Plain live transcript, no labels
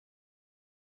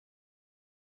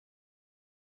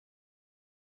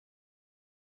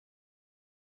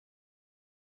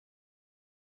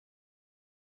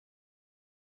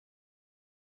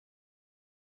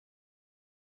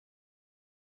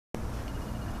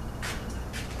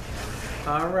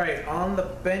All right, on the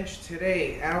bench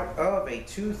today, out of a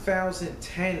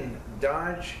 2010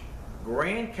 Dodge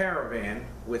Grand Caravan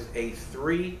with a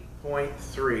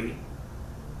 3.3,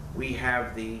 we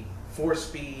have the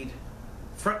 4-speed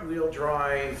front-wheel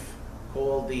drive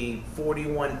called the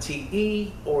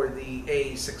 41TE or the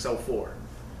A604.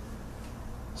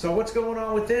 So what's going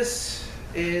on with this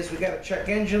is we got to check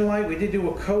engine light. We did do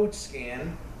a code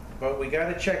scan, but we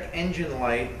got to check engine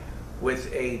light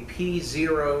with a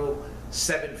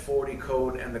P0740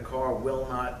 code, and the car will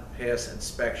not pass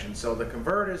inspection. So the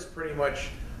converter's pretty much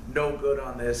no good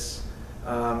on this.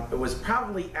 It was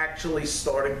probably actually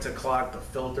starting to clog the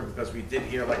filter because we did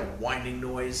hear like a whining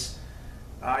noise.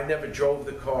 I never drove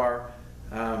the car.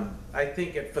 I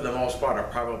think for the most part I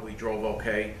probably drove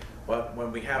okay, but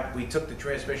when we took the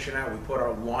transmission out, we put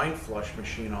our line flush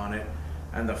machine on it,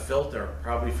 and the filter,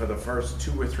 probably for the first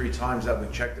 2 or 3 times that we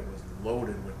checked it, was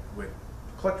loaded with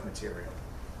clutch material.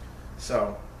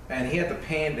 So, and he had the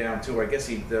pan down too. I guess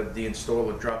the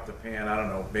installer dropped the pan. I don't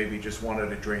know, maybe he just wanted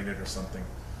to drain it or something.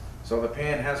 So the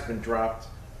pan has been dropped.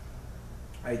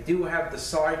 I do have the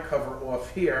side cover off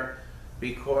here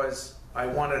because I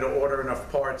wanted to order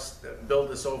enough parts to build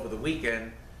this over the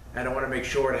weekend, and I want to make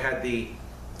sure it had the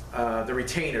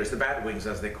retainers, the bat wings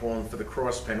as they call them, for the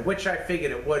cross pin, which I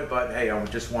figured it would, but hey, I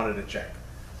just wanted to check.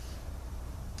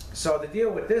 So the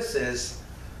deal with this is,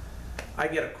 I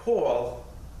get a call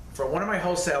from one of my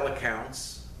wholesale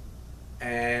accounts,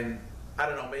 and I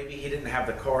don't know, maybe he didn't have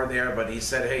the car there, but he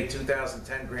said, hey,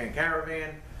 2010 Grand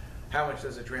Caravan, how much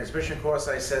does the transmission cost?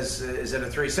 I says, is it a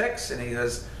 3.6? And he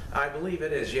goes, I believe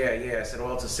it is, yeah. I said,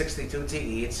 well, it's a 62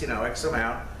 TE, it's, X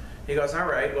amount. He goes, all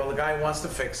right, well, the guy wants to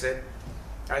fix it.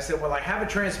 I said, well, I have a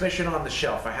transmission on the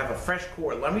shelf. I have a fresh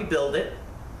core. Let me build it,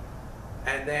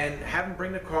 and then have him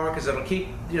bring the car, because it'll keep,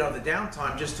 the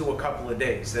downtime just to a couple of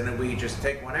days. Then we just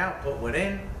take one out, put one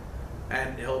in,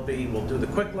 and we'll do the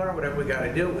quick learn, whatever we got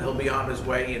to do. He'll be on his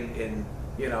way in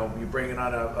you bring it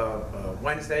on a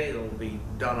Wednesday, it'll be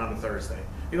done on a Thursday.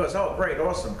 He goes, oh, great,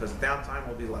 awesome, because the downtime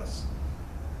will be less.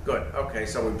 Good, okay,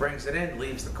 so he brings it in,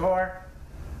 leaves the car.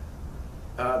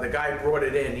 The guy brought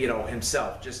it in,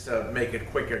 himself, just to make it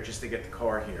quicker, just to get the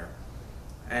car here.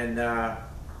 And,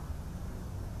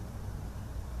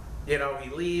 he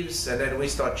leaves, and then we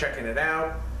start checking it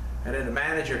out, and then the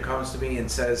manager comes to me and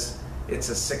says, it's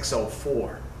a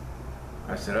 604.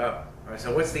 I said, oh. I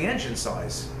said, what's the engine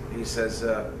size? He said it's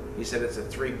a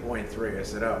 3.3. I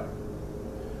said, oh.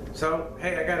 So,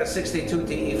 hey, I got a 62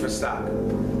 TE for stock.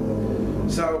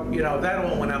 So, that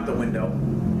all went out the window.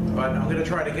 But I'm going to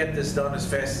try to get this done as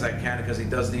fast as I can, because he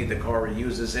does need the car. He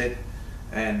uses it.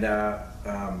 And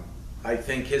I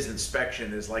think his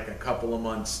inspection is like a couple of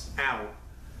months out,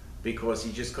 because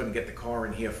he just couldn't get the car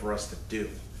in here for us to do.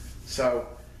 So,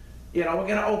 we're going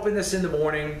to open this in the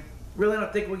morning. Really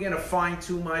don't think we're going to find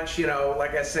too much.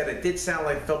 Like I said, it did sound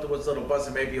like the filter was a little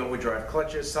buzzing, maybe overdrive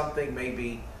clutches, something,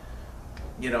 maybe,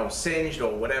 singed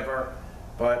or whatever.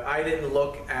 But I didn't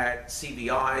look at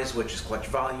CVIs, which is clutch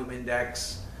volume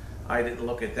index. I didn't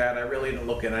look at that. I really didn't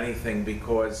look at anything,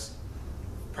 because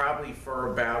probably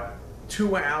for about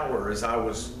 2 hours I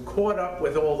was caught up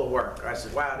with all the work. I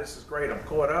said, wow, this is great, I'm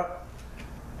caught up.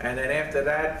 And then after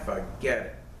that, forget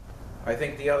it. I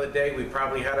think the other day we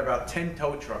probably had about 10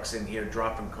 tow trucks in here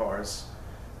dropping cars.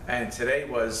 And today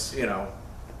was,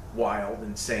 wild,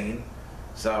 insane.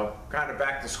 So kind of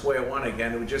back to square one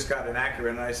again. We just got an Acura,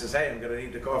 and I says, hey, I'm going to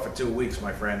need the car for 2 weeks,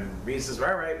 my friend. And he says,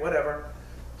 all right, whatever.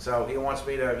 So he wants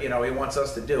me to, he wants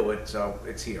us to do it, so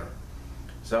it's here.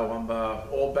 So I'm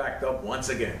all backed up once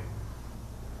again.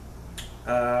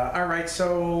 All right,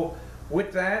 so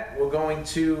with that, we're going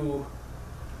to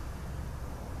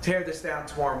tear this down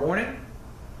tomorrow morning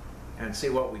and see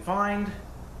what we find.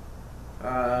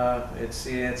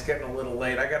 It's getting a little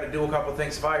late. I got to do a couple of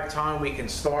things. If I have time, we can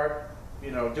start,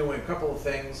 doing a couple of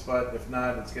things, but if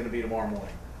not, it's going to be tomorrow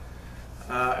morning.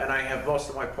 And I have most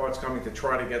of my parts coming to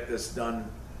try to get this done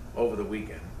over the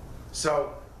weekend.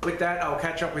 So with that, I'll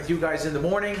catch up with you guys in the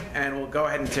morning, and we'll go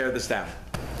ahead and tear this down.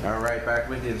 All right, back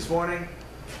with you this morning.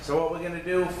 So what we're going to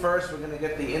do first, we're going to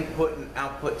get the input and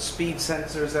output speed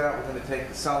sensors out. We're going to take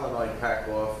the solenoid pack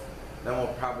off. Then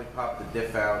we'll probably pop the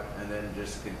diff out, and then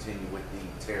just continue with the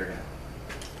teardown.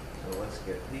 So let's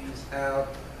get these out.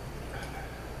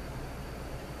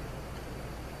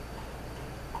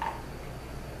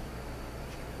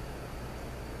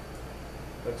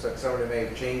 Looks like somebody may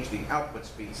have changed the output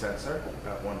speed sensor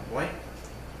at one point.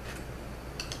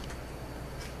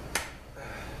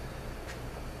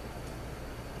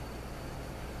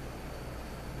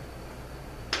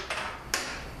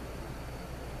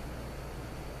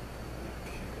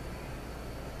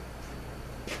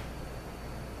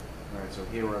 Alright, so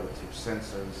here are the two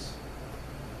sensors.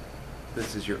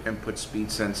 This is your input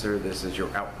speed sensor, this is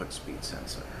your output speed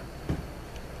sensor.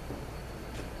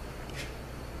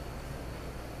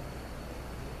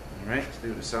 Alright, let's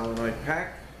do the solenoid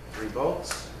pack, 3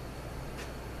 bolts.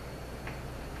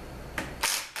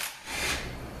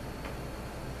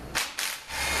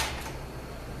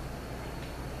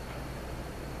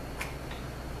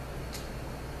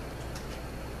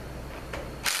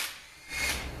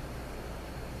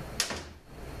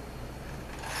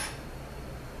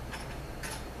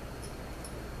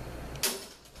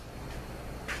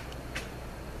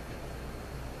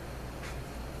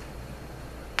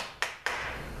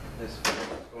 This is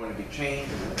going to be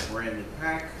changed with a brand new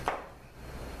pack.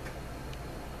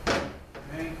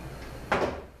 Okay.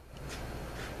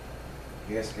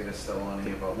 Gasket is still on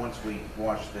here, but once we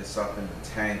wash this up in the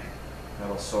tank,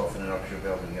 that'll soften it up. You'll be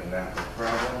able to get it out no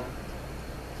problem.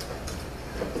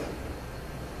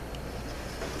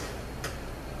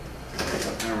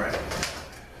 Alright.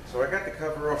 So I got the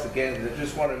cover off again. I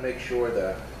just want to make sure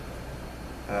the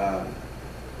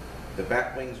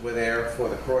back wings were there for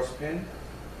the cross pin.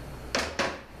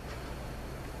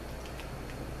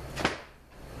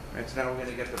 Alright, so now we're going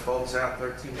to get the bolts out,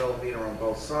 13 millimeter on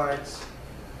both sides.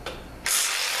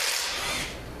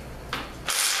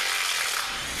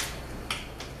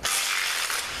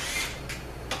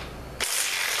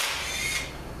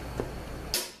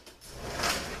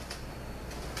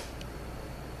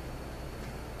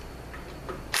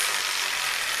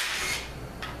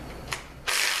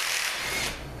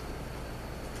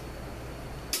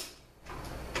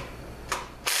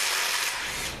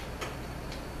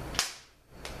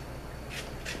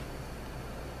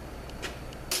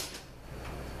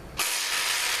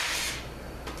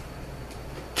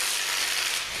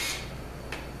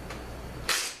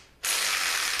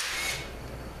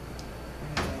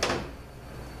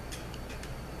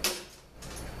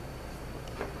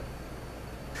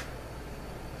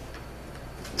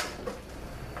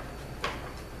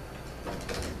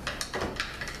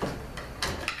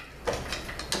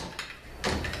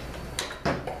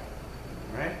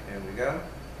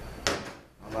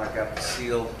 Lock out the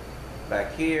seal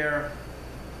back here,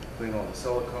 clean all the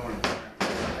silicone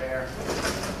there.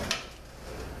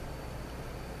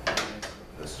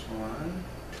 This one,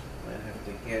 I have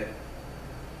to get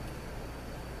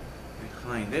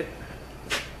behind it.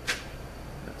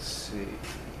 Let's see.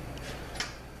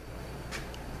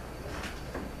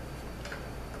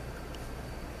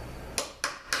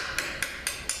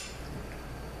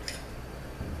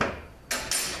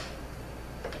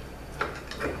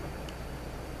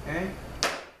 Okay.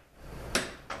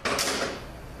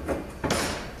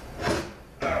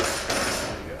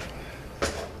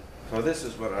 So this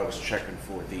is what I was checking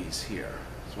for these here.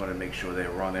 Just wanted to make sure they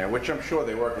were on there, which I'm sure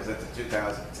they were because it's a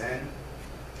 2010.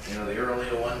 You know, the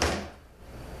earlier ones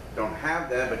don't have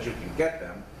them, but you can get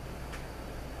them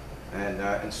and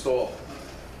install them.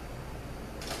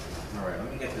 All right, let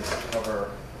me get this cover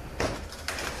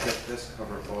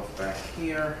off back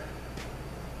here.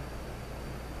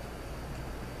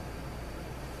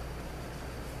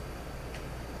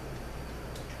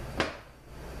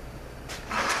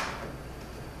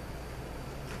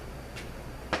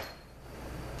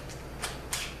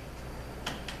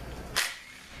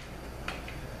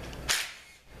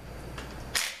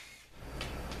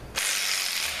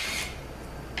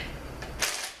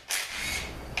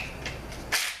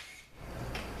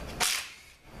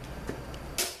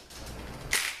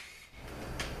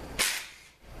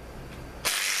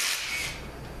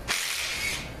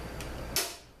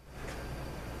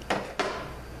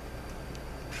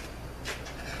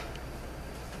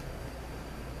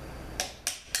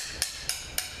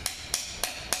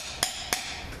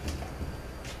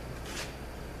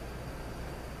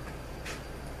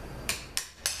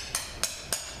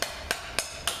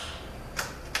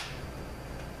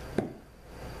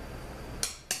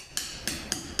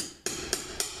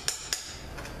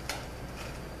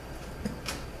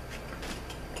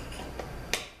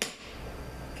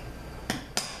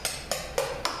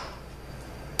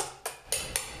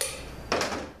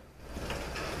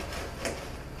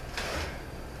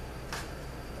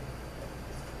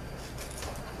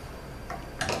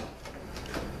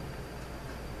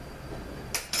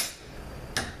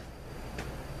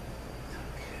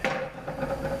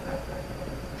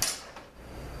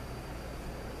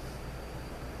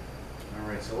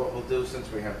 So what we'll do,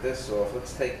 since we have this off,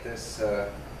 let's take this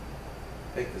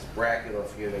bracket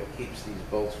off here that keeps these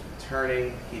bolts from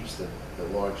turning, keeps the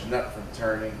large nut from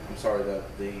turning. I'm sorry, the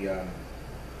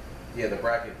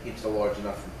bracket keeps the large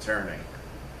nut from turning.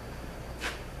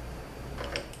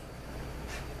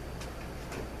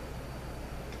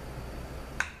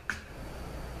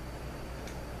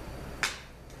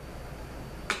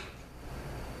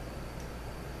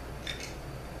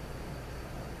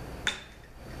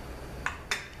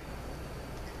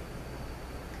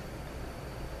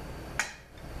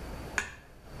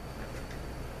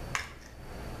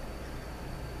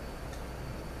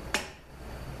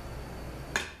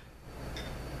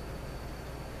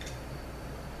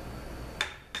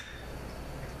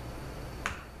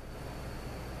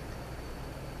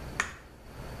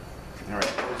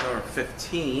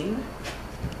 15.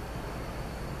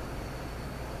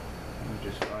 Let me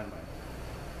just find my.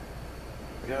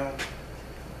 There we go.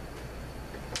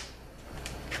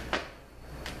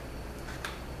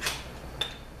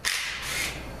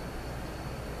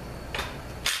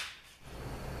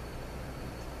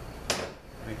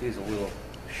 Make these a little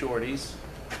shorties.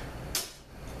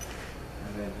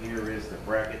 And then here is the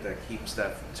bracket that keeps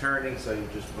that from turning, so you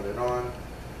just put it on.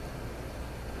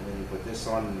 And then you put this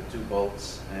on and the 2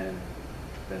 bolts, and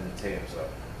then the tabs up.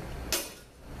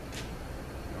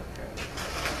 Okay.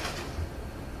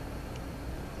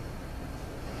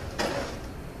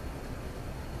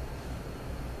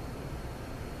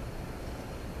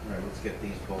 All right, let's get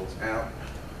these bolts out.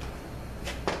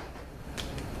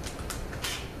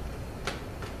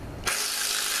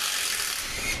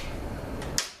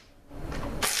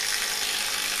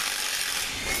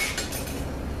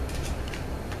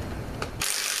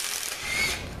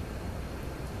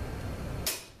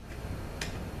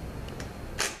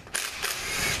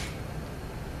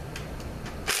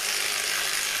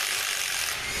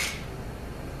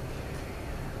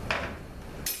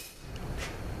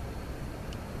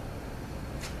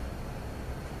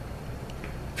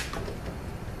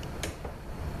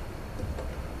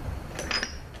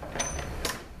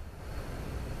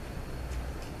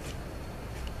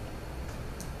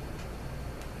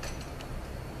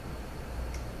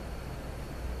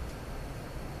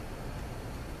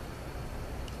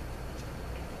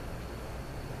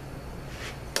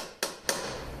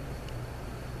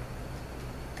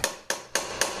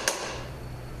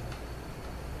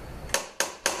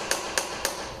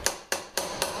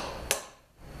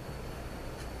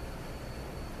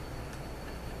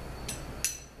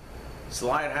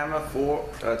 Slide hammer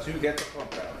to get the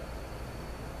pump out.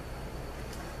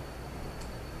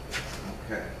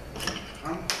 Okay.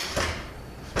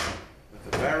 With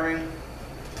the bearing.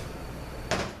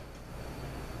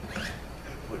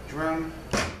 Input drum.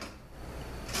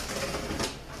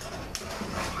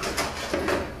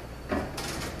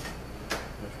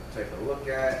 Which we'll take a look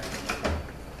at.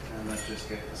 And let's just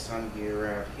get the sun gear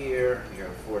out here. You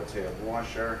got a 4-tailed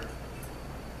washer.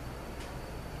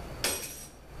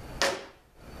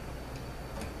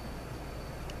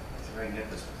 I can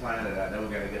get this planet out. Then we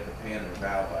got to get the pan and the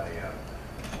valve body out.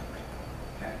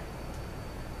 Okay.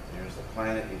 Here's the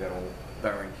planet. You got a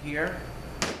bearing here.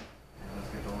 And let's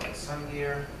get the little sun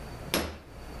gear.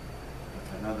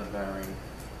 With another bearing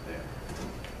there.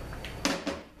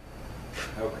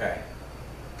 Okay.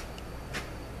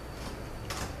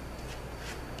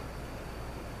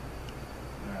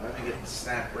 Now let me get the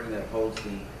snap ring that holds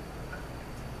the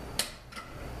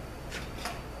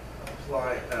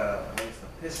holds the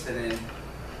piston in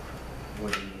for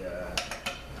the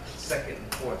 2nd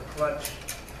and 4th clutch.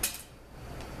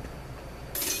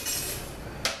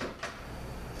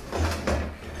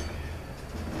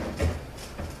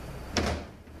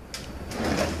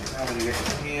 Now when you get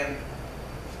the pan,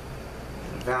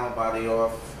 the valve body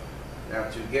off. Now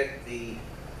to get the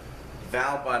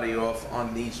valve body off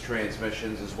on these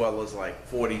transmissions, as well as like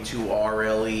 42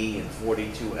 RLE and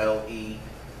 42 LE, you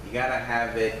gotta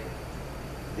have it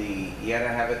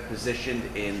positioned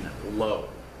in low,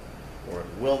 or it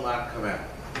will not come out.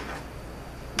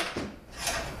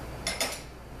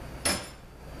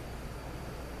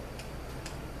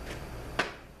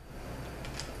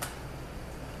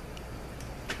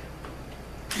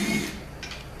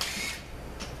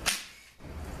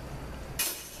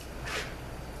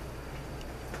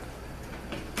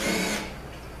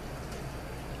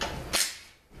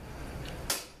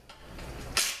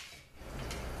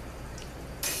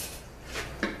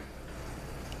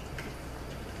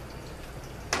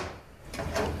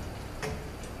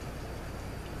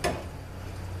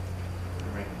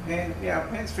 Pan, yeah,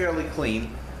 pan's fairly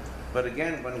clean, but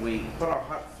again, when we put our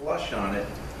hot flush on it,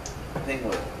 the thing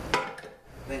was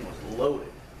loaded.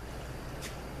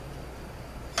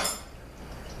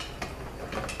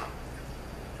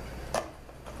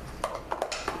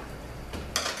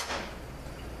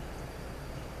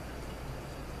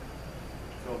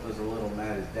 Filter's a little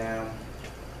matted down.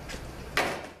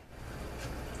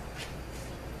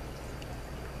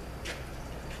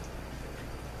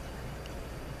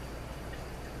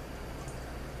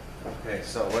 Okay,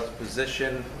 so let's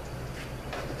position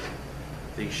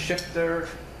the shifter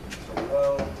into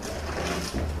low. And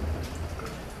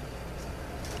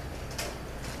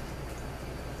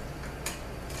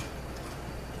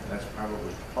that's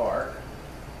probably park.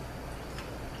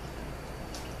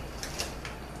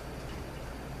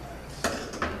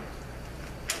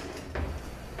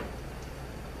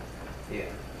 Yeah,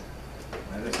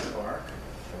 that is park. So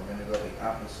we're going to go the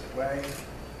opposite way.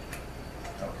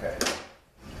 Okay.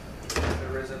 They're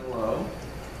risen low.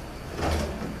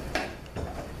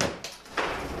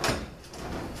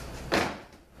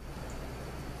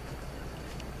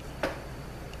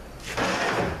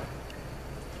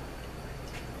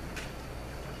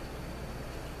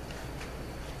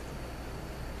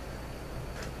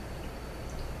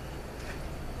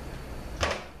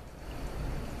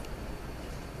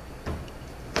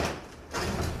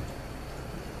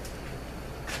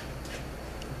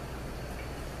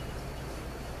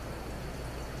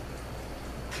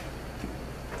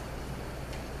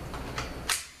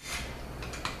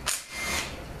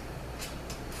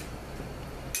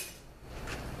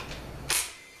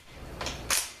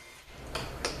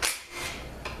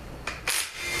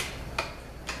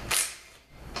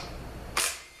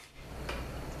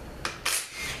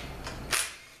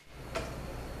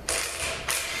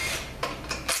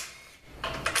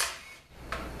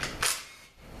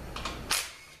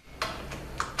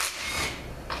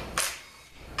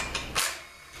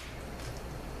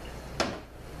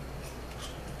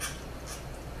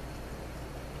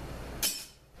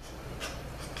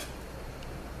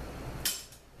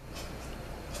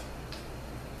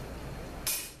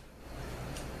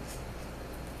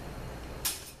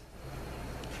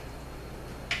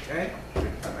 Okay,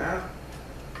 come out.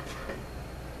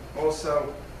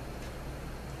 Also,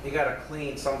 you gotta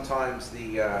clean sometimes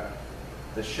the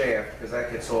shaft, because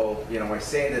that gets all, I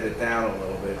sanded it down a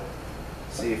little bit,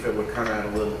 see if it would come out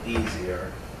a little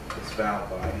easier, this valve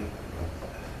body.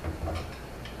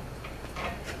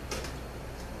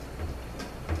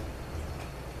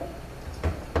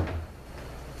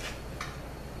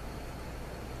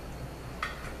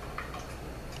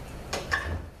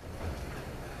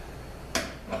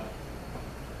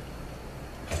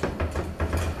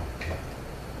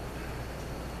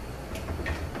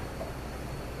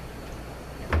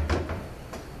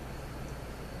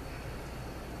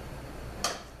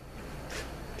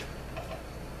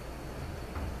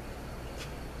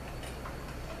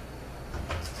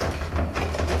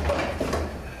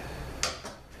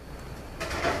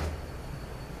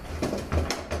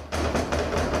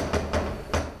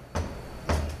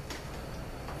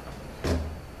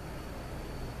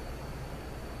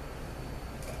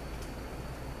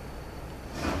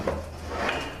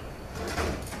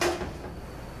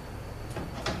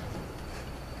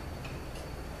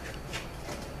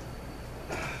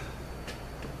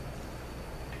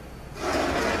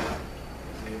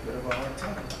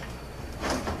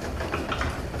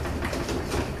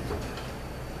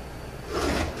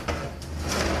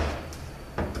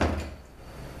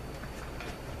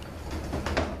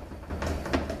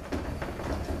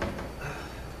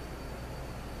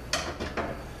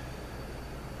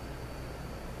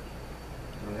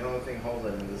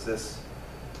 Holding it is this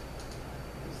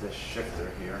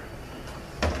shifter here.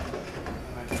 And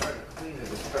I tried to clean it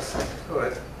as best I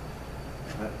could,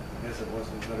 but I guess it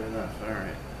wasn't good enough. All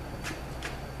right.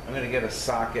 I'm going to get a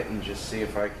socket and just see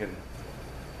if I can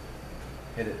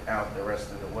hit it out the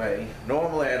rest of the way.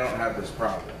 Normally I don't have this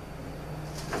problem.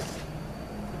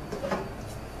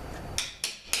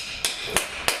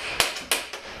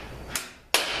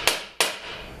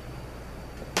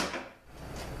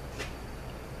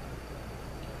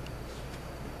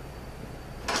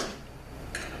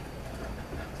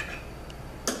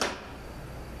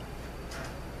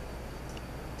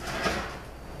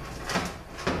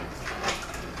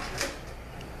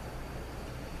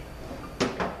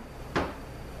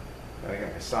 I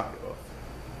got my socket off.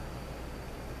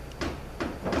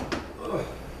 Ugh.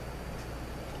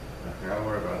 Okay, I'll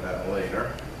worry about that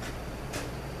later.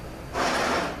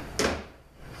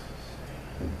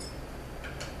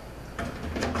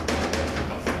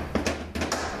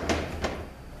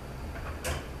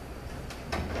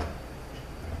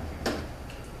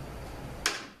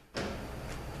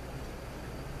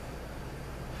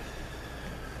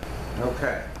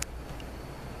 Okay.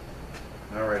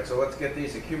 All right, so let's get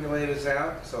these accumulators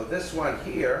out. So this one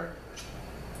here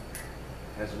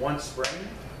has one spring,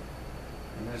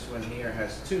 and this one here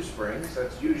has two springs.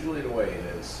 That's usually the way it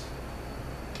is.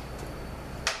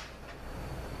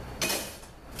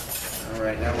 All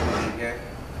right, now we're going to get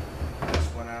this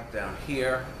one out down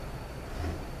here.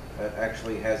 That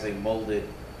actually has a molded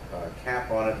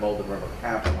cap on it, molded rubber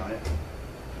cap on it.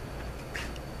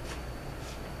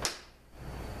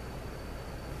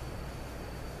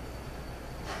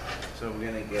 So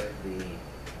we're going to get the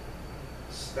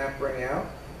snap ring out.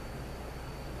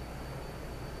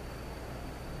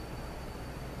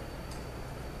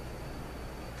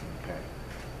 Okay,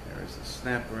 there's the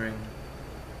snap ring.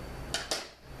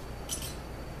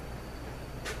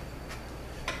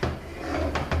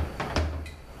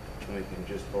 We can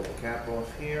just pull the cap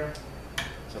off here.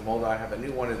 So mold, I have a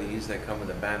new one of these. They come in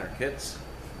the banner kits.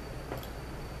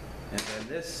 And then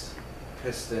this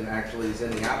piston actually is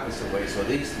in the opposite way. So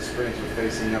these, the springs are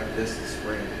facing up. This, the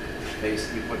spring,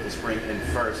 you put the spring in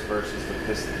first versus the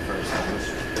piston first on this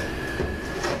one.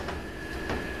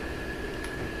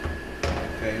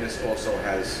 Okay, and this also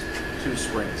has 2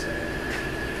 springs in it.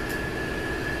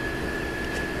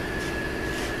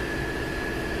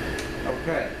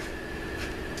 Okay.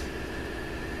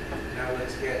 Now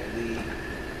let's get the,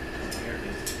 here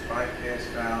is the bypass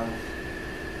valve.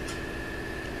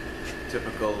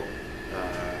 Typical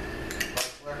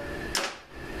muffler.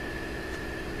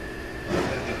 I'm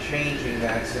going to be changing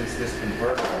that since this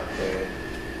converter up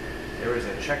there is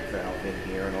a check valve in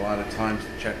here, and a lot of times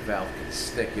the check valve can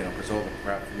stick, you know, because all the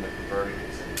crap from the converter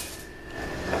gets in.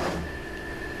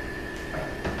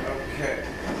 Okay.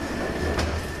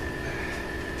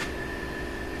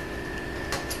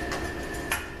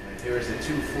 And here is the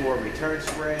 2-4 return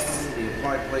spring, the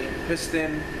applied plate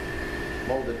piston,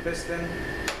 molded piston.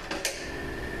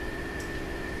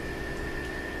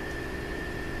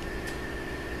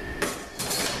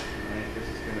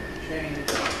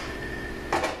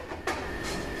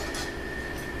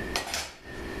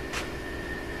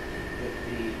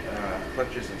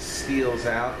 Clutches and steels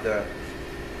out. The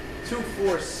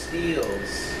 2-4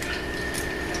 steels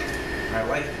I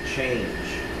like to change.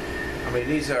 I mean,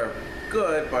 these are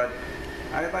good, but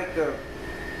I like to,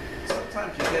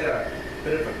 sometimes you get a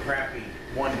bit of a crappy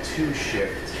 1-2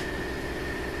 shift.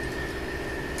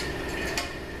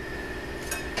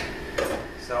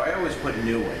 So I always put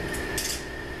new in.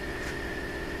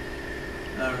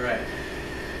 All right.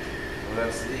 So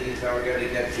that's these. Now we got to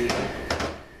get the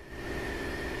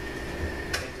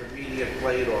intermediate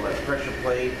plate or that pressure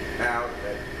plate out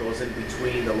that goes in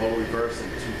between the low reverse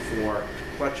and 2-4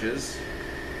 clutches.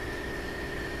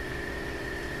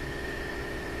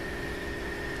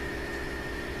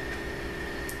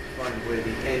 Find where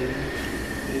the end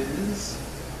is.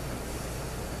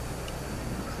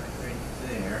 Right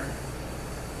there.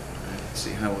 Let's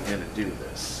see how we're going to do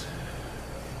this.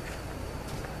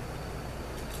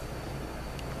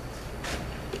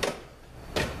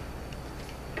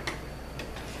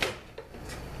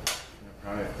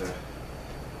 I have to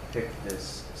pick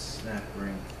this snap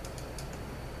ring,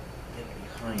 get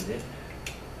behind it.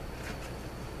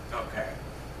 Okay.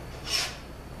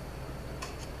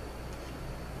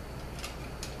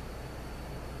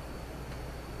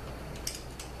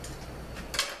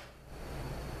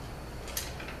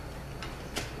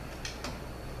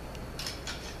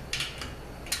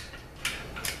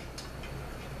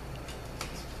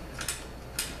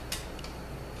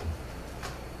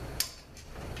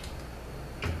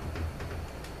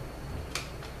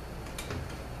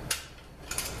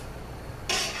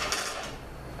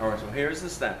 Alright, so here's the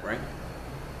snap ring.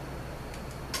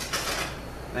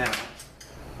 Now,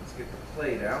 let's get the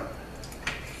plate out.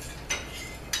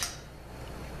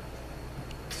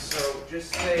 So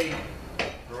just say,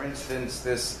 for instance,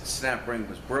 this snap ring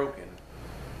was broken.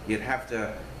 You'd have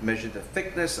to measure the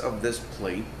thickness of this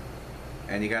plate,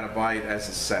 and you got to buy it as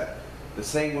a set. The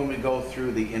same when we go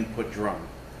through the input drum.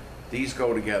 These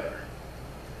go together.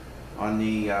 On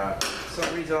the, for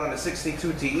some reason on the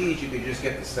 62 TEs, you could just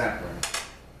get the snap ring.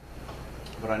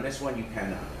 But on this one, you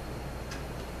cannot.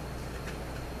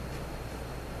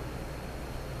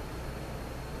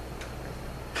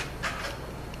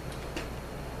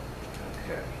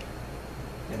 Okay.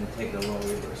 Going to take the low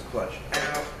reverse clutch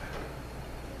out.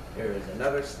 There is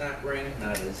another snap ring,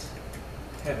 not as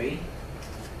heavy.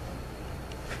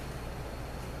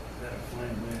 Gotta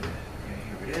find where. Okay,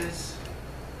 here it is.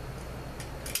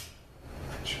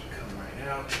 That should come right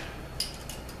out.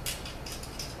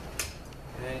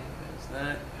 Okay.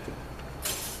 That.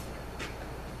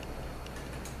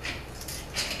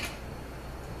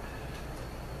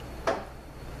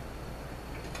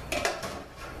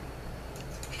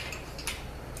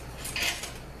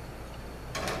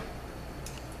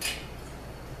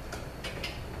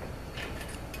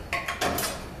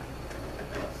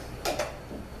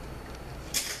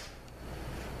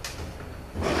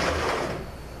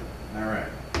 All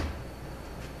right.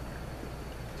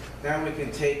 Now we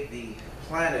can take the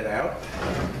planet out.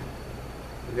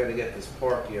 We've got to get this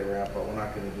park gear out, but we're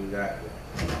not going to do that.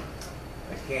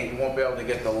 You won't be able to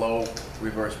get the low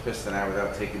reverse piston out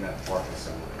without taking that park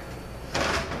assembly.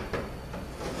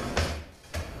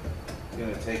 I'm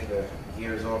going to take the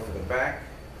gears off of the back.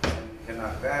 You can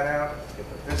knock that out, get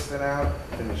the piston out,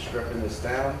 finish stripping this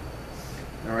down.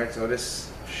 All right, so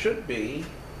this should be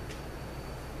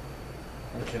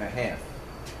 1.5 inches.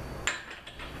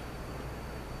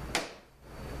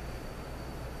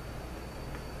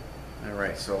 All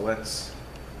right, so let's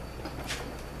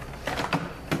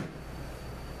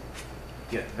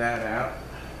get that out.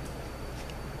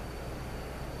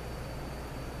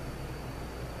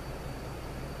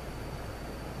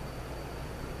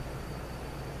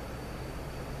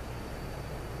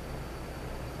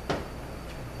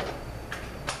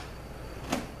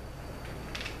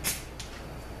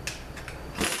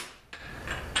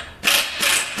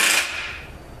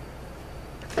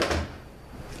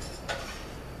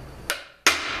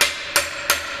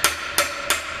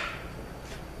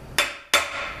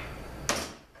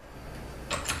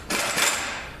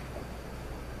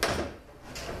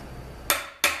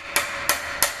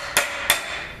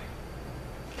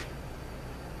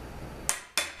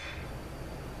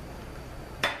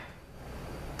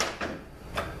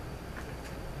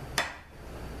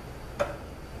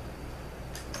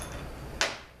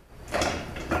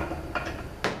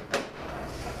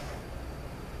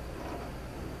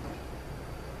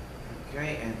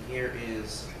 Okay, and here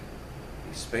is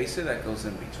the spacer that goes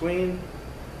in between.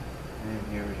 And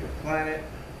here is your planet.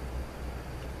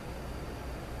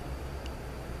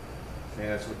 Okay,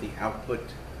 that's what the output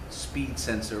speed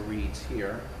sensor reads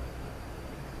here.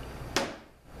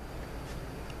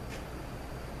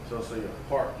 It's also your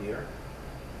park gear.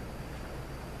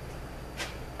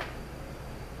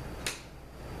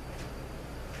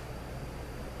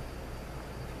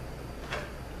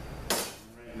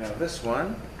 Right, now this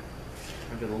one,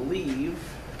 I believe,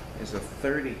 is a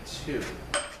 32.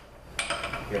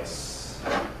 Yes.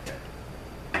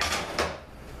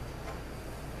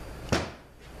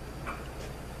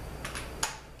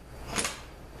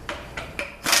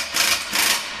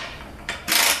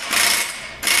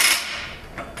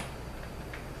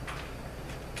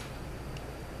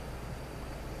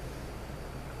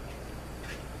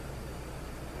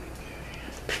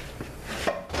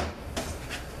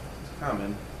 It's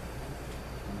coming.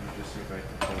 Let me just see if I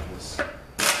can pull this. Okay.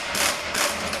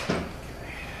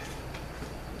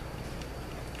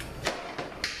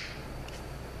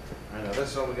 Now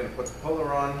this one we're going to put the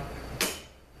puller on.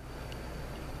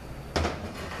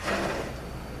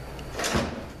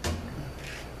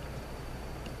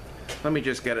 Let me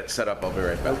just get it set up. I'll be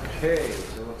right back. Okay,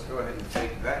 so let's go ahead and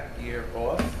take that gear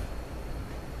off.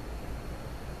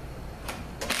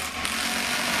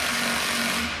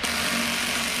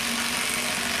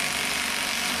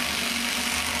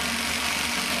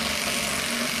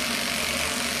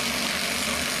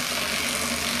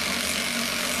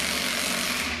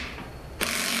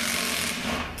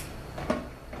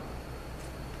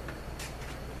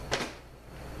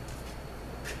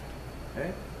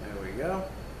 Okay, there we go.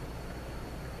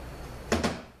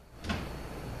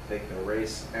 Take the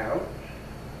race out,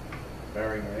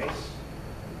 bearing race.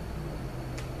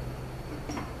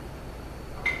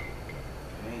 Okay,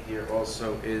 here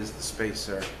also is the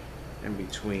spacer in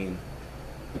between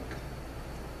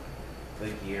the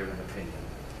gear and the pinion.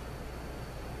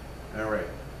 All right.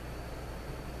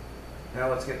 Now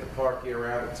let's get the park gear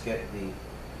out. Let's get the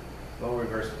low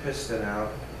reverse piston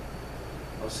out.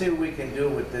 I'll see what we can do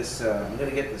with this. I'm going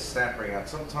to get the snap ring out.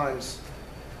 Sometimes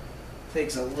it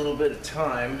takes a little bit of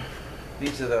time.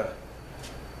 These are the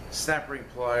snap ring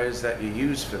pliers that you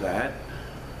use for that.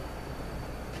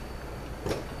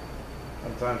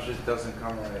 Sometimes it just doesn't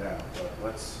come right out, but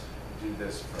let's do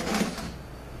this first.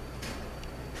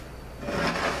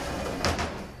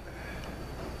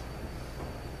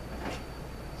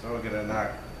 So we're going to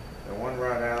knock the one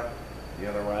rod out, the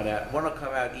other rod out. One will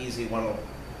come out easy, one will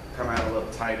come out a little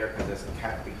tighter because there's a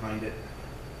cap behind it.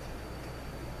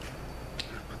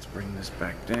 Let's bring this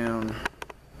back down.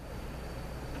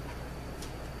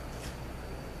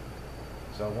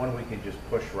 So one we can just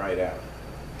push right out.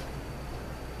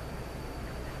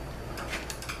 Okay,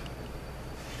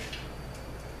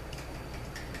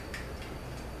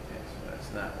 so that's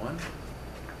that one.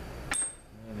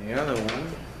 And the other one,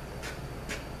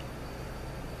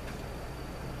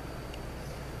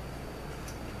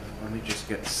 let me just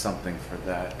get something for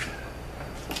that.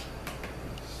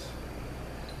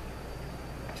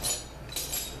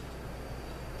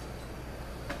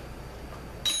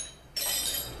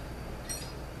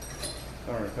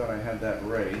 Sorry, I thought I had that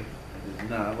ready. I did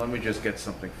not. Let me just get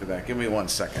something for that. Give me 1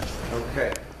 second.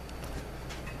 Okay.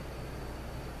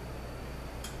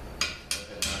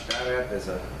 Knock that out. There's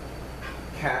a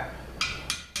cap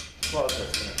plug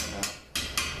that's going to come out.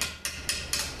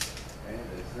 Okay,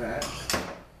 there's that.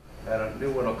 That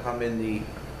new one will come in the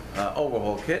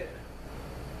overhaul kit.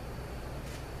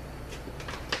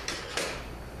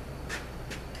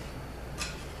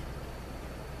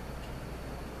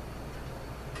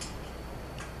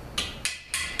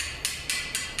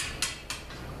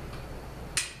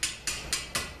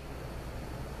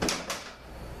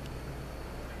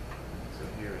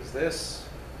 is this.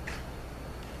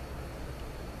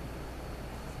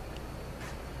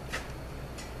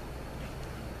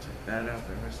 Take that out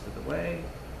the rest of the way.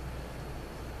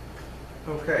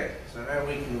 Okay, so now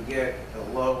we can get the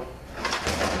low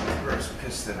reverse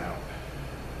piston out.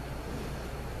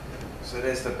 So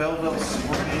there's the Belleville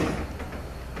spring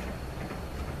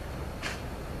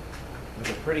with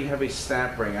a pretty heavy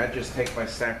snap ring. I just take my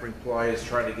snap ring pliers,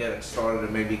 try to get it started,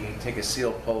 and maybe you can take a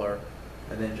seal puller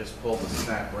and then just pull the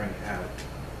snap ring out.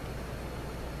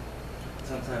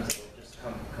 Sometimes it'll just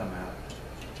come out.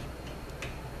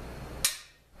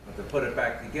 But to put it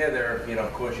back together, you know,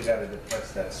 of course you got to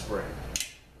depress that spring.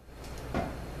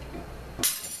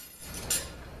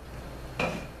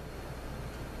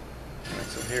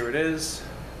 So here it is.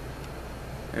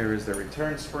 Here is the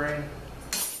return spring.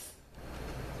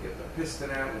 Get the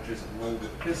piston out, which is a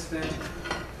molded piston.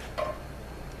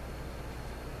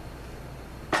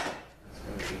 It's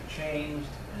going to be changed,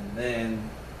 and then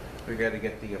we got to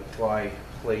get the apply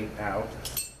plate out.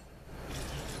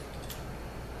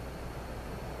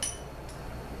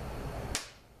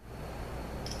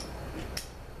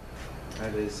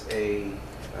 That is a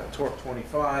Torque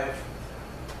 25,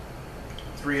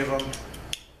 3 of them.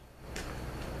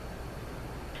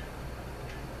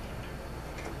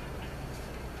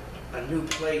 A new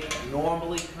plate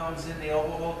normally comes in the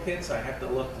overhaul kits. I have to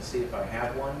look to see if I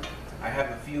have one. I have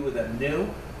a few of them new,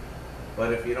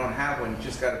 but if you don't have one, you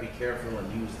just got to be careful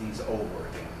and use these over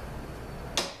again.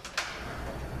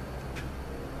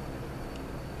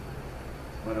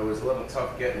 When it was a little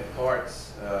tough getting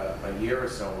parts a year or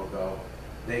so ago,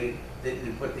 they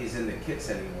didn't put these in the kits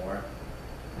anymore,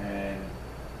 and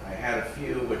I had a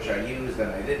few which I used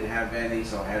and I didn't have any,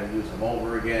 so I had to use them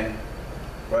over again.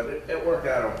 But it worked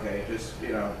out okay. Just,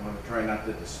 you know, I'm trying not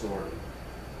to distort it.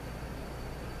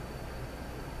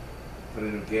 Put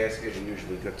in a gasket, you're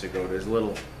usually good to go. There's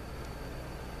little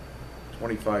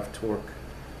 25 torque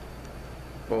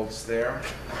bolts there,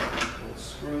 little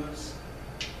screws.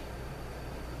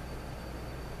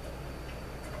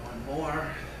 One more.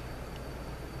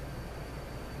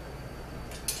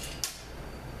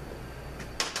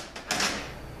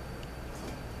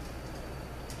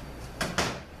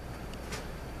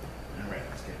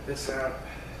 This out.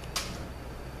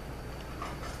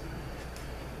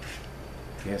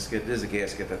 Gasket, there's a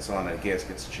gasket that's on it.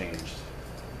 Gasket's changed.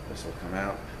 This will come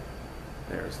out.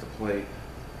 There's the plate.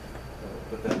 So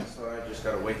put that aside. Just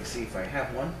gotta wait to see if I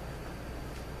have one.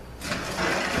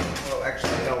 Well,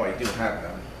 actually, no, I do have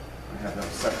them. I have them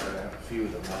separate. I have a few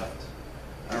of them left.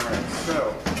 All right,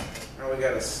 so now we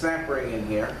got a snap ring in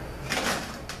here.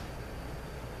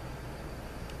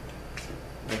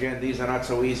 Again, these are not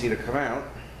so easy to come out.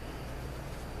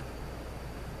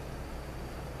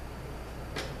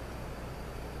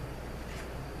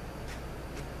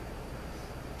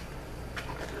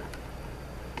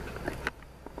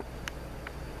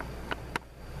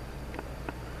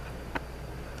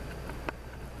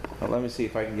 Well, let me see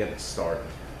if I can get it started.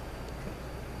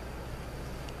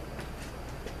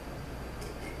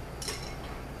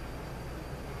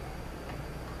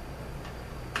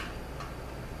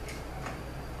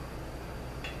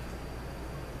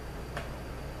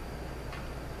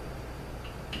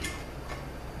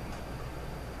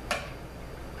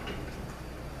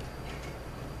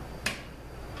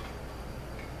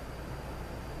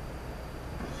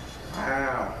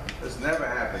 Wow, this never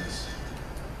happens.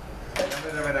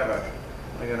 Never.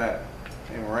 Look at that.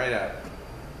 Came right out.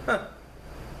 Huh.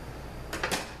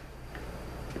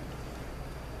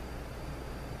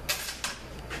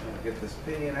 Get this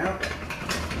pinion out.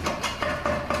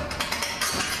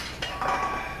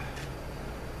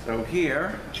 So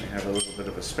here we have a little bit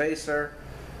of a spacer.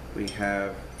 We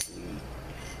have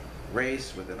the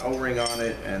race with an O-ring on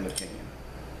it and the pinion.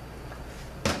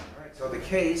 Alright, so the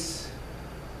case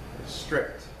is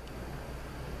stripped.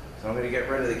 So I'm going to get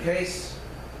rid of the case,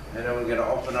 and then we're going to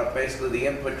open up basically the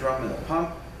input drum and the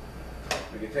pump.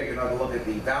 We can take another look at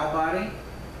the valve body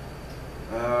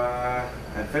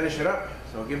and finish it up.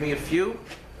 So give me a few.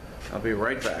 I'll be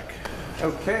right back.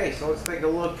 Okay, so let's take a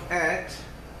look at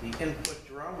the input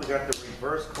drum. We got the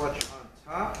reverse clutch on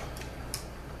top.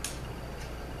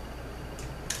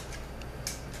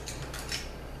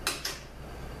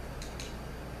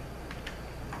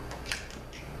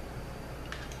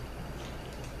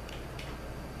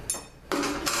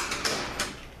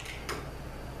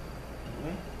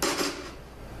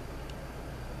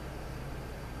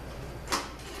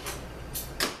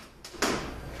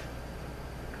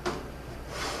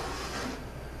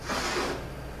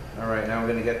 Alright, now we're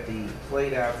going to get the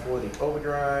plate out for the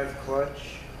overdrive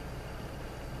clutch.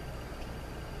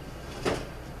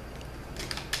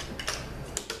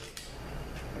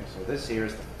 this here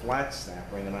is the flat snap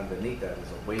ring, and underneath that is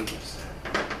a wavy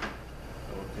snap.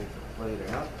 So we'll take the plate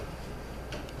out.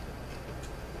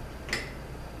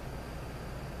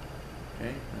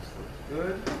 Okay, this looks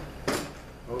good.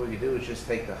 What we can do is just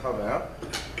take the hub out,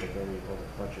 take all the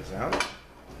clutches out.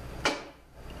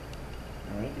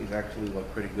 Alright, these actually look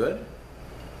pretty good.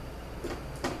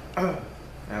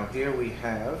 Now here we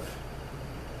have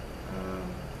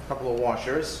a couple of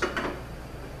washers.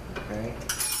 Okay.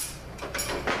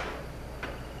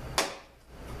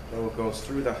 So it goes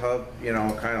through the hub, you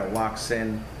know, kind of locks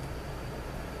in.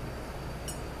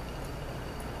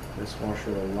 This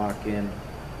washer will lock in,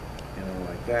 you know,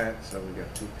 like that. So we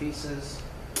got two pieces.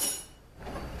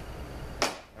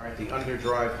 All right, the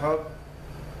underdrive hub.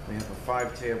 We have a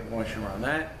 5-tab washer on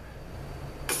that.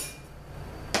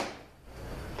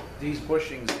 These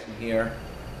bushings in here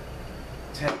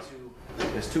tend to,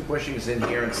 there's two bushings in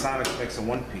here, and Sonic makes a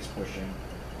one-piece bushing,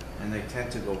 and they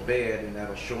tend to go bad, and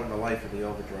that'll shorten the life of the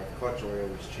overdrive clutch, or I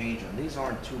always change them. These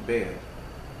aren't too bad,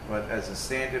 but as a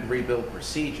standard rebuild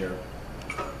procedure,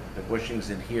 the bushings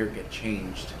in here get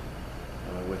changed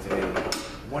with a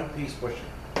one-piece bushing.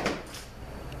 Okay,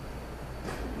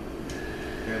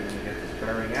 let me get this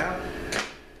bearing out.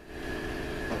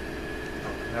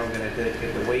 Now we're going to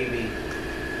get the wavy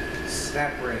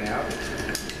snap ring out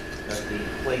that the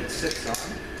plate sits on.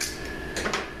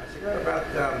 So you got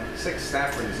about 6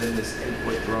 snap rings in this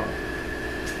input drum.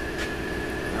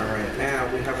 Alright, now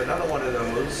we have another one of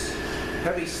those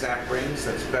heavy snap rings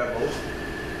that's beveled,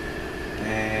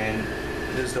 and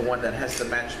this is the one that has to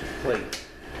match the plate.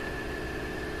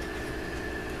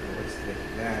 So let's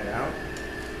take that out.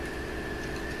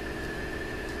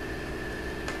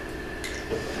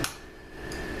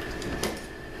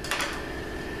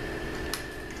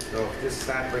 So if this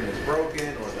snap ring is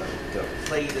broken or the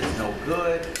plate is no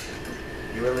good,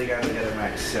 you really got to get a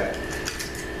max set.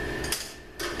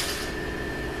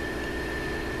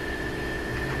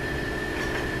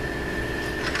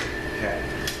 Okay,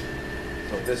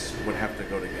 so this would have to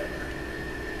go together.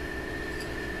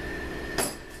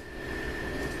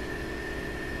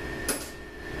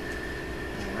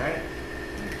 Alright,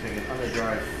 take an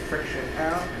underdrive friction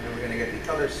out, and then we're going to get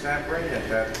the other snap ring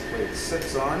that plate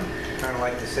sits on, kind of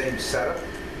like the same setup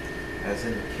as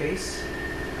in the case.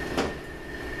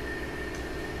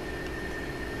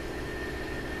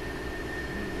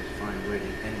 Just find where the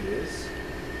end is.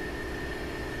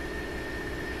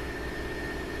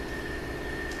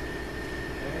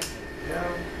 Okay, there we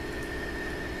go.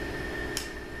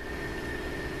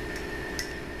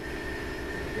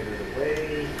 Get it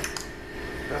away.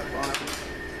 Up on it.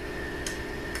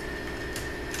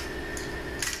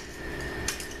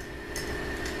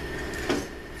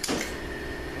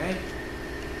 Okay.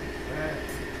 That.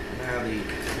 Now the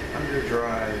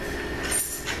underdrive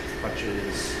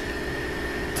clutches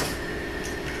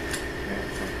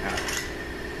come out.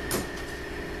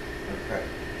 Okay.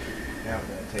 Now I'm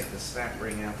going to take the snap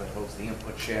ring out that holds the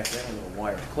input shaft in, a little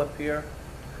wire clip here.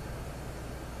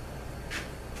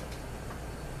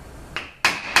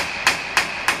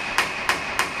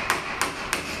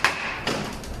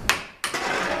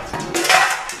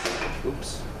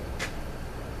 Oops.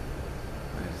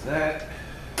 There's that.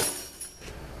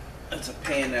 That's a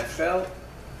pan that fell.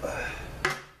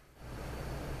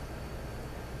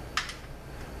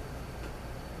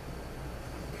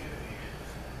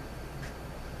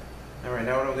 Alright,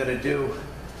 now what I'm going to do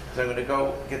is I'm going to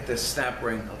go get this snap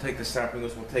ring. I'll take the snap ring,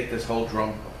 we'll take this whole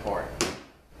drum apart.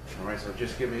 Alright, so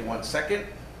just give me 1 second,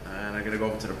 and I'm going to go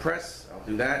over to the press. I'll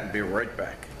do that and be right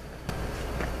back.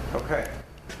 Okay,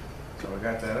 so I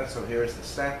got that up. So here's the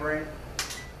snap ring,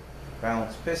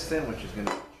 balance piston, which is going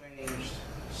to be changed,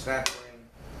 snap ring.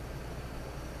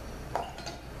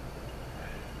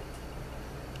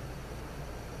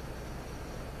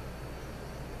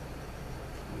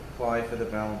 Apply for the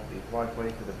balance, the apply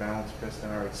plate for the balance piston.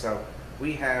 All right, so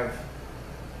we have,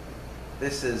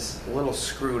 this is a little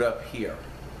screwed up here.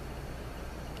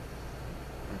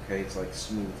 Okay, it's like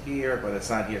smooth here, but it's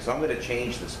not here. So I'm going to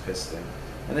change this piston,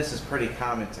 and this is pretty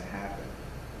common to happen.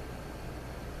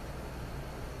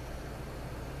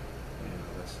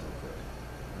 That's no good.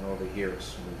 And over here is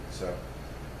smooth. So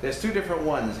there's two different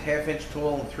ones: 1/2-inch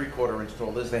tool and 3/4-inch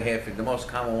tool. This is the 1/2-inch. The most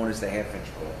common one is the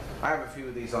 1/2-inch tool. I have a few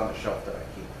of these on the shelf that I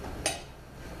keep.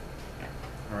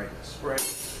 All right, spring,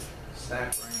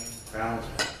 snap ring, balance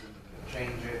piston,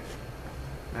 change it.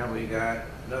 Now we got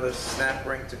another snap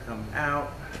ring to come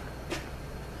out.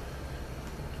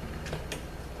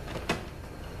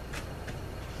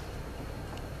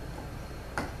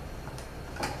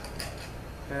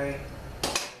 Okay,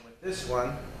 with this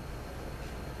one,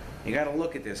 You got to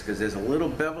look at this because there's a little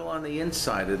bevel on the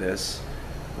inside of this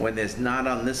when there's not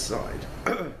on this side.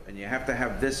 And you have to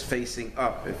have this facing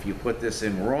up. If you put this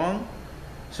in wrong,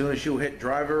 as soon as you hit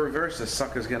drive or reverse, the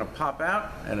sucker's going to pop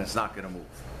out and it's not going to move.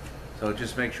 So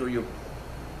just make sure you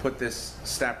put this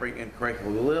snap ring in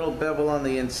correctly. A little bevel on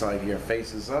the inside here,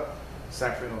 faces up,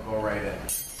 snap ring will go right in.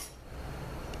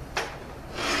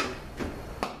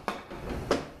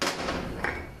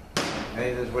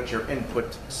 Okay, this is what your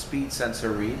input speed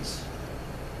sensor reads.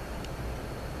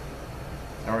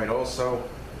 All right, also,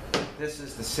 this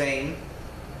is the same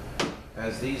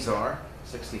as these are,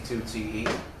 62 TE.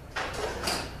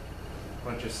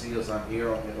 Bunch of seals on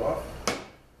here, I'll get off.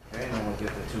 Okay, and then we'll get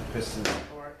the two pistons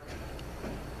apart.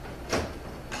 All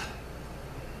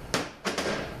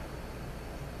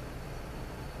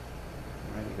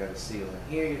right, you got a seal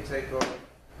in here you take off.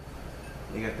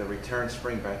 You got the return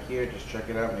spring back here, just check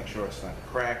it out, make sure it's not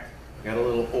cracked. You got a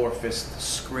little orifice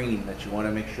screen that you want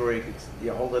to make sure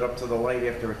you hold it up to the light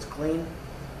after it's clean.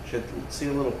 Should see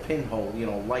a little pinhole, you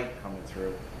know, light coming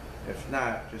through. If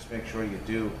not, just make sure you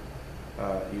do,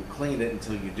 you clean it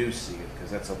until you do see it, because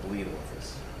that's a bleed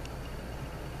orifice.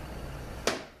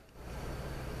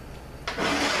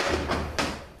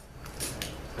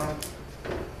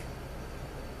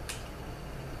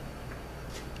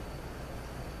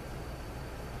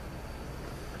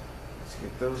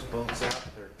 Get those bolts out,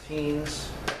 13s.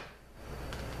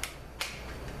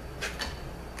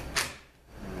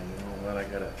 And you know what, I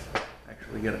gotta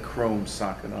actually get a chrome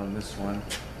socket on this one.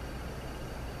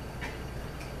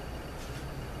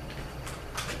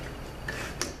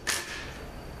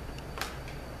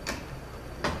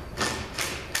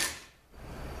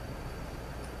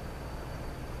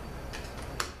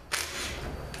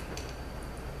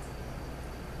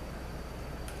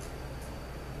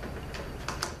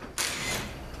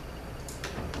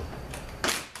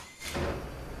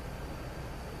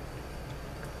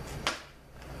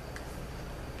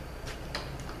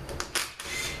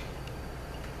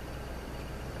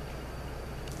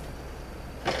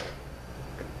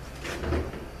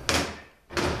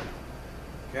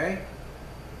 Okay,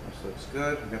 this looks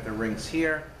good. We got the rings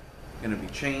here, going to be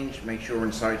changed. Make sure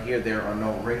inside here there are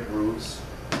no ring grooves.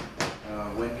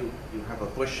 When you have a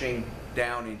bushing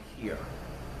down in here,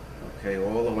 okay,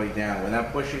 all the way down. When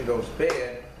that bushing goes bad,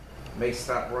 it may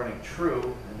stop running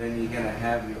true, and then you're going to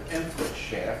have your input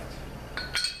shaft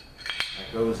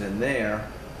that goes in there.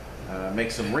 Make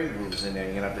some ring grooves in there.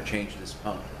 You're going to have to change this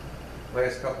pump.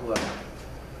 Last couple of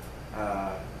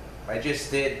I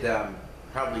just did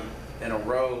probably in a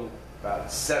row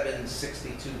about 7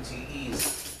 62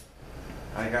 TEs.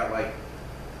 I got like,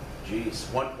 geez,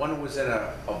 one was in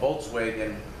a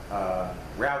Volkswagen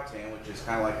Routan, which is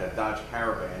kind of like a Dodge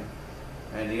Caravan,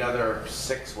 and the other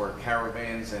 6 were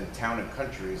Caravans and Town and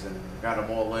Countries, and got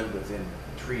them all in within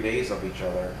 3 days of each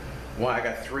other. I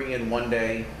got 3 in one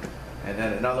day, and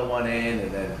then another one in,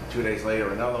 and then 2 days later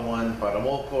another one, but I'm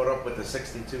all caught up with the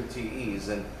 62 TEs.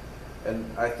 And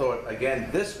I thought, again,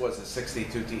 this was a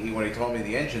 62 TE when he told me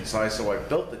the engine size, so I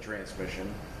built the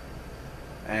transmission.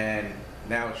 And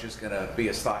now it's just going to be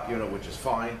a stock unit, which is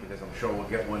fine, because I'm sure we'll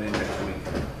get one in next week.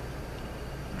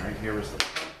 All right, here is the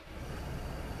pump.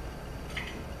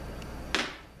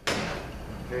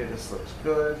 Okay, this looks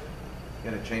good.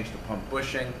 Going to change the pump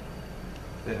bushing.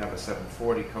 Did have a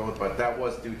 740 code, but that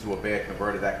was due to a bad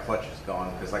converter. That clutch is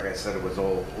gone, because like I said, it was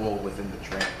all within the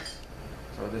trans.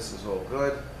 So this is all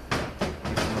good.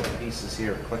 Some little pieces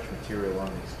here of clutch material on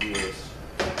these gears.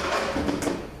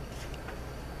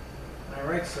 All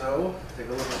right, so take a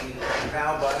look at the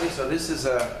valve body. So this is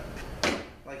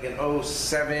like an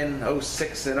 07,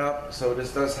 06 and up. So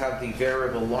this does have the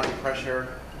variable line pressure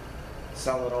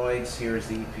solenoids. Here's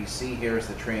the EPC. Here's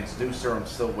the transducer. I'm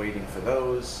still waiting for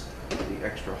those. The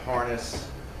extra harness.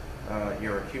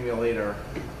 Your accumulator,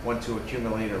 1-2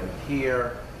 accumulator in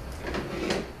here.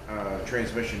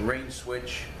 Transmission range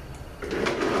switch.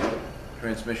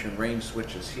 Transmission range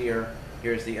switch is here.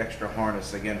 Here's the extra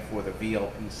harness again for the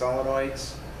VLP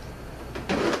solenoids.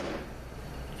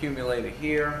 Accumulator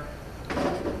here.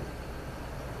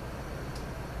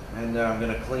 And I'm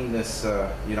going to clean this,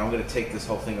 I'm going to take this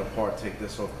whole thing apart, take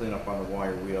this off, clean up on the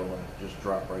wire wheel, and just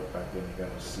drop right back in. You got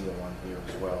a seal on here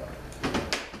as well.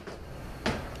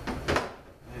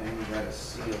 And you got a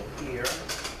seal here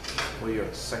for your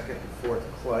 2nd and 4th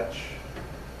clutch.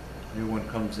 New one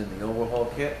comes in the overhaul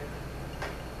kit.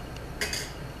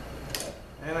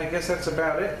 And I guess that's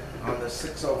about it on the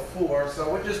 604. So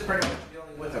we're just pretty much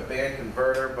dealing with a bad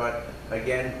converter, but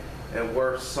again, there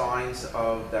were signs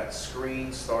of that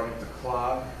screen starting to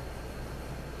clog.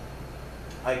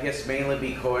 I guess mainly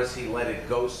because he let it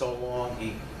go so long.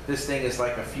 This thing is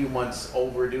like a few months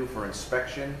overdue for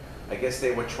inspection. I guess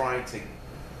they were trying to,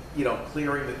 you know,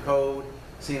 clearing the code,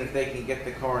 seeing if they can get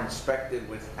the car inspected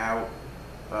without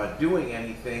doing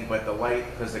anything, but the light,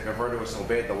 because the converter was so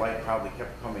bad, the light probably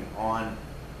kept coming on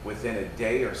within a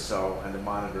day or so, and the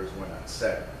monitors were not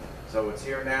set. So it's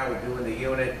here now, we're doing the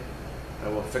unit,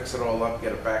 and we'll fix it all up,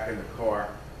 get it back in the car.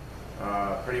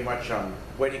 Pretty much I'm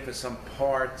waiting for some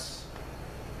parts.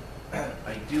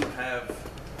 I do have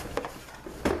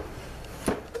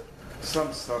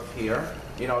some stuff here.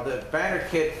 You know, the banner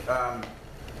kit,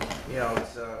 you know,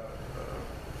 it's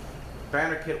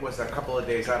banner kit was a couple of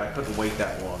days out. I couldn't wait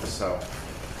that long, so,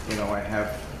 you know, I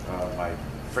have my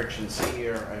frictions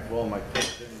here. I have all my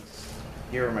pistons.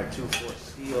 Here are my 2/4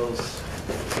 steels.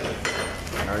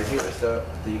 All right, here's the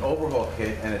overhaul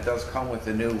kit, and it does come with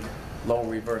the new low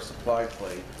reverse supply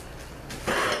plate.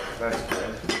 So that's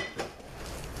good.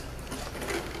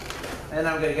 And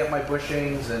I'm going to get my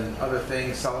bushings and other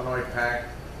things, solenoid pack.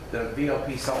 The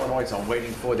VLP solenoids I'm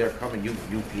waiting for, they're coming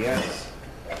UPS.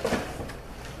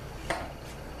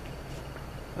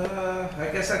 I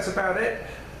guess that's about it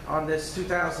on this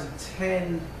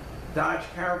 2010 Dodge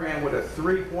Caravan with a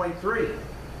 3.3.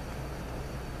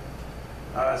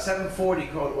 740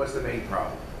 code was the main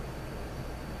problem.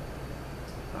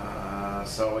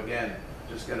 So again,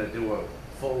 just going to do a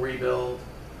full rebuild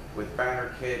with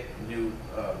banner kit, new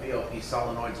VLP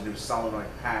solenoids, new solenoid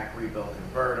pack, rebuild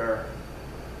converter,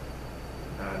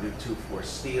 new 2/4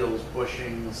 steels,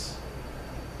 bushings.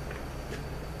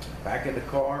 Back in the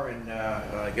car and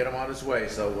get him on his way.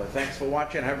 So thanks for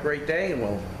watching. Have a great day, and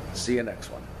we'll see you next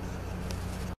one.